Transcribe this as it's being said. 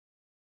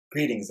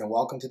Greetings and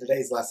welcome to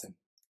today's lesson.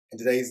 In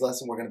today's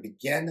lesson, we're going to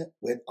begin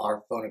with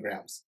our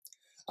phonograms.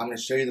 I'm going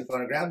to show you the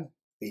phonogram.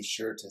 Be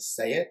sure to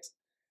say it,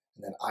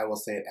 and then I will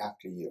say it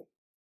after you.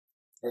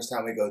 First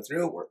time we go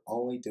through, we're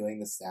only doing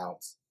the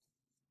sounds.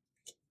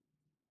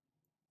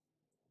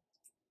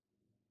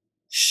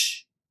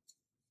 Sh,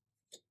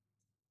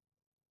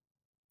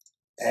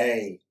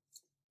 a,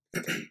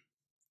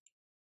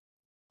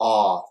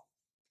 ah,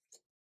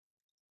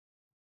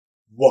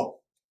 w,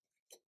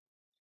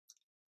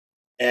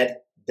 ed,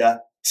 d,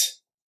 t,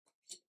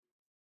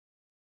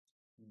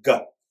 g,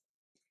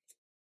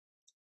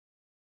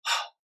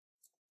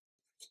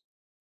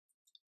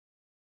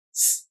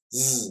 s,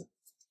 z,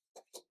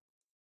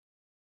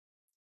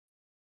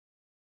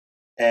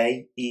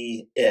 a,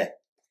 e, I,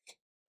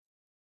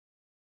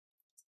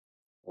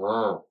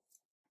 r,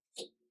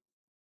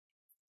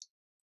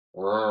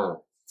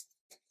 r,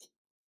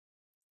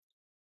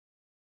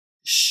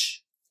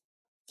 sh,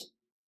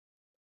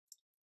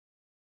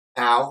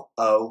 ow,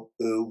 o,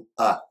 oo,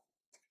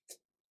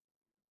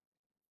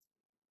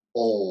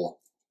 ol,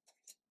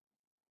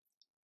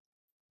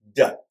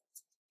 d,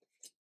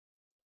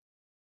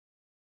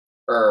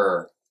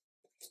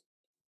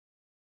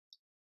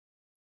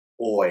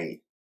 oi.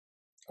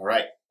 All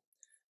right.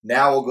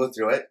 Now we'll go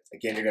through it.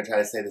 Again, you're going to try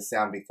to say the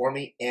sound before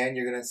me, and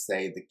you're going to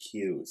say the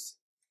cues.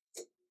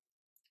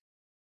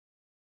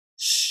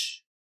 Shh.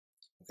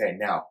 Okay,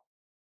 now,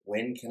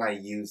 when can I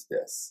use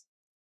this?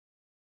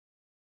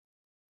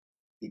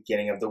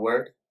 Beginning of the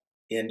word,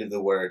 end of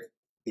the word,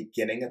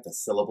 beginning of the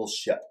syllable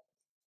ship.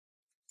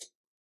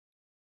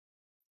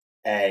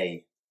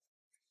 A.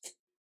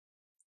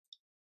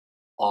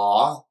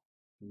 Ah,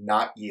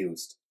 not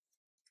used.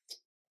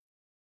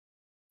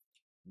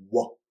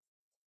 W.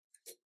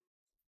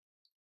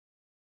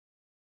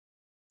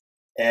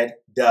 Ed,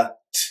 d,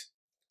 t.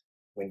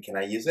 When can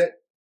I use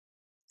it?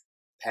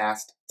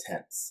 Past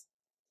tense.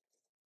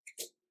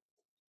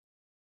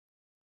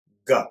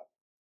 G.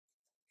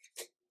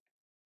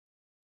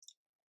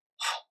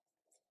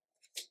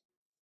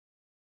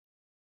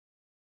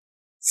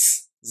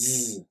 S,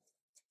 z.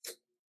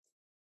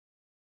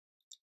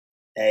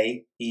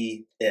 A,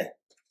 e, I.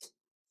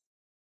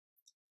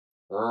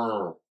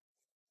 R.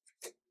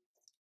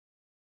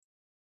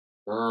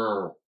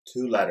 R.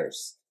 2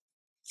 letters.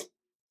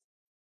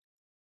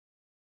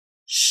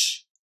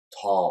 Sh,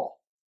 tall.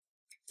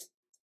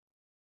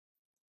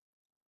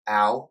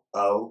 Ow,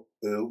 o,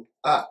 oo,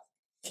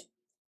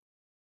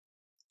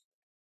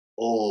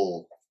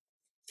 ol,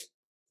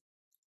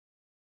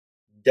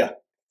 d,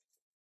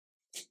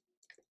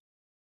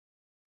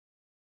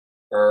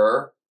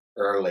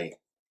 early.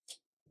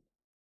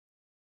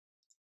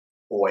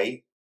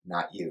 Oi,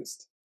 not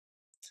used.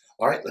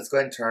 All right, let's go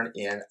ahead and turn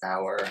in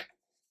our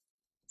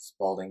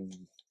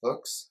Spalding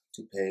books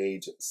to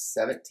page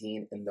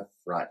 17 in the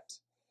front.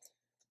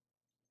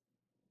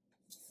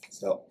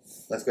 So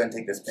let's go ahead and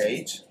take this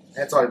page.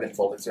 It's already been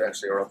folded, so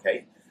actually are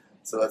okay.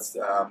 So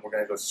we're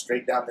going to go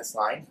straight down this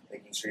line,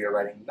 making sure you're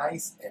writing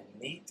nice and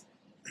neat.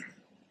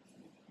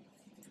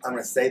 I'm going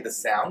to say the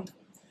sound,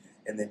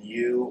 and then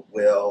you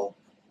will,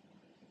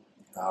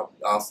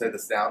 I'll say the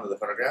sound of the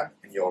phonogram,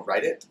 and you'll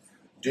write it.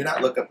 Do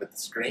not look up at the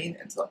screen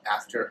until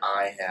after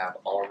I have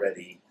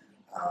already,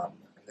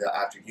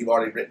 after you've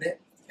already written it,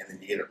 and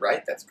then you get it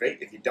right. That's great.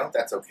 If you don't,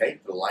 that's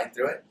okay. Put a line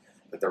through it.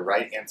 Put the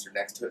right answer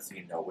next to it so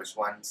you know which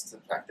ones to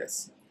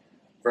practice.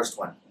 First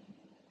one,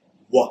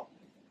 W.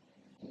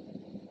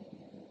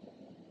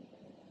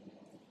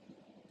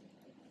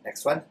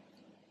 Next one,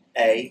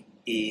 A,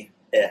 E,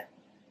 I.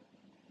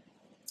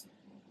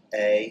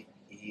 A,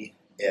 E,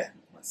 I.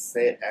 Let's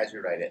say it as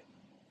you write it.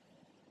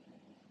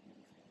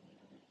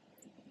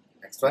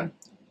 Next one,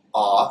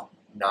 Ah,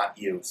 not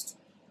used.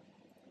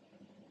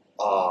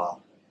 Ah,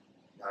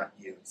 not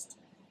used.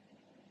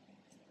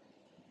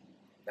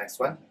 Next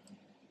one,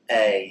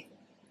 A.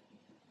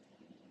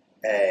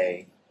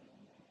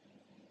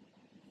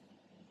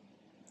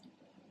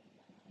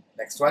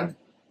 Next one,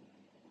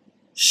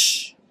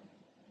 Sh.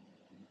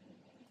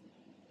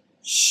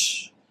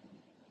 Sh.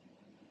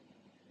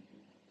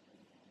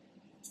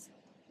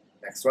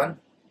 Next one,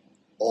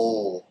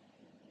 Ol.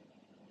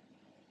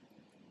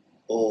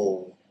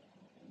 Ol.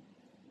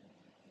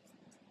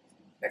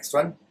 Next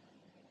one,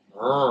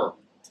 R.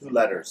 2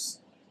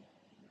 letters.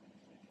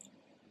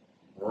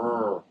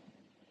 R.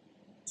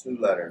 2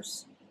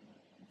 letters.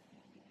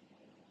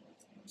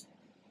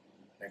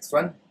 Next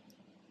one,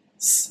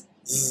 S,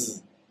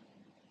 Z.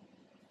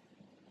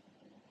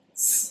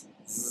 S,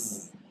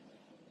 Z.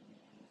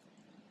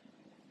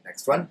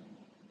 Next one,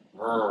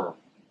 R.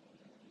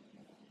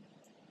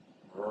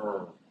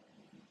 R.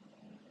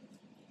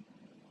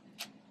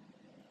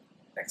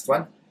 Next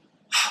one,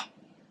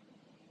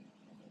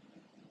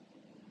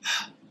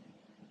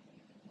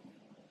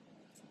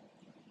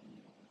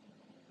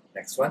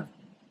 next one,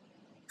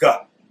 G.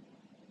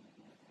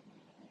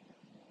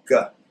 G.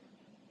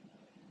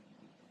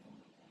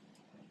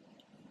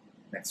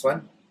 Next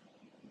one,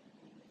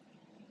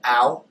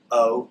 Ow,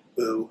 O,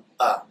 oo,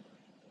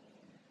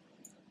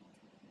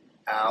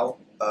 Ow,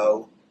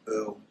 O,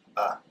 oo,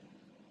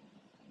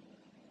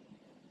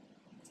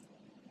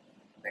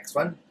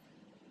 Next one.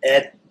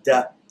 Ed, t.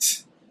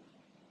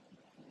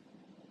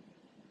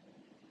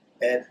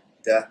 Ed,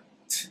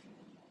 t.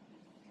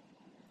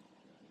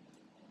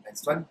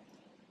 Next one.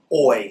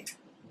 Oi,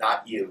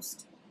 not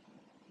used.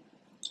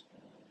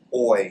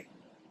 Oi,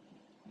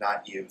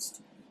 not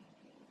used.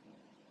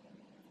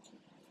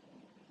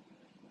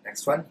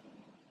 Next one.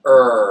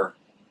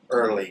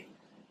 Early.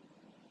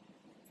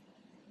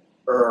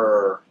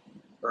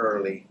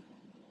 Early.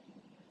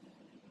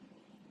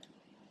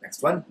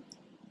 Next one.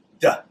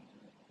 Duh.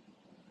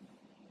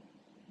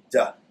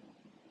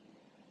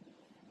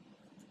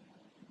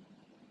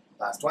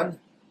 Last one.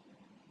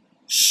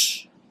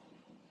 Shh.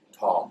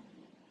 Tall.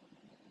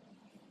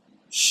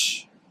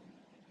 Shh.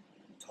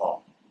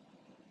 Tall.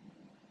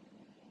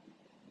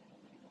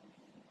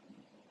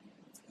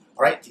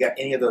 All right, if you got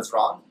any of those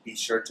wrong, be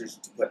sure to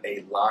put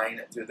a line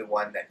through the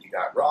one that you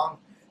got wrong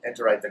and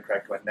to write the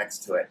correct one next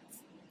to it.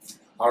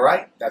 All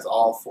right, that's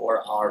all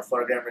for our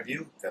phonogram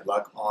review. Good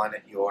luck on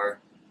your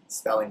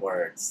spelling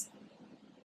words.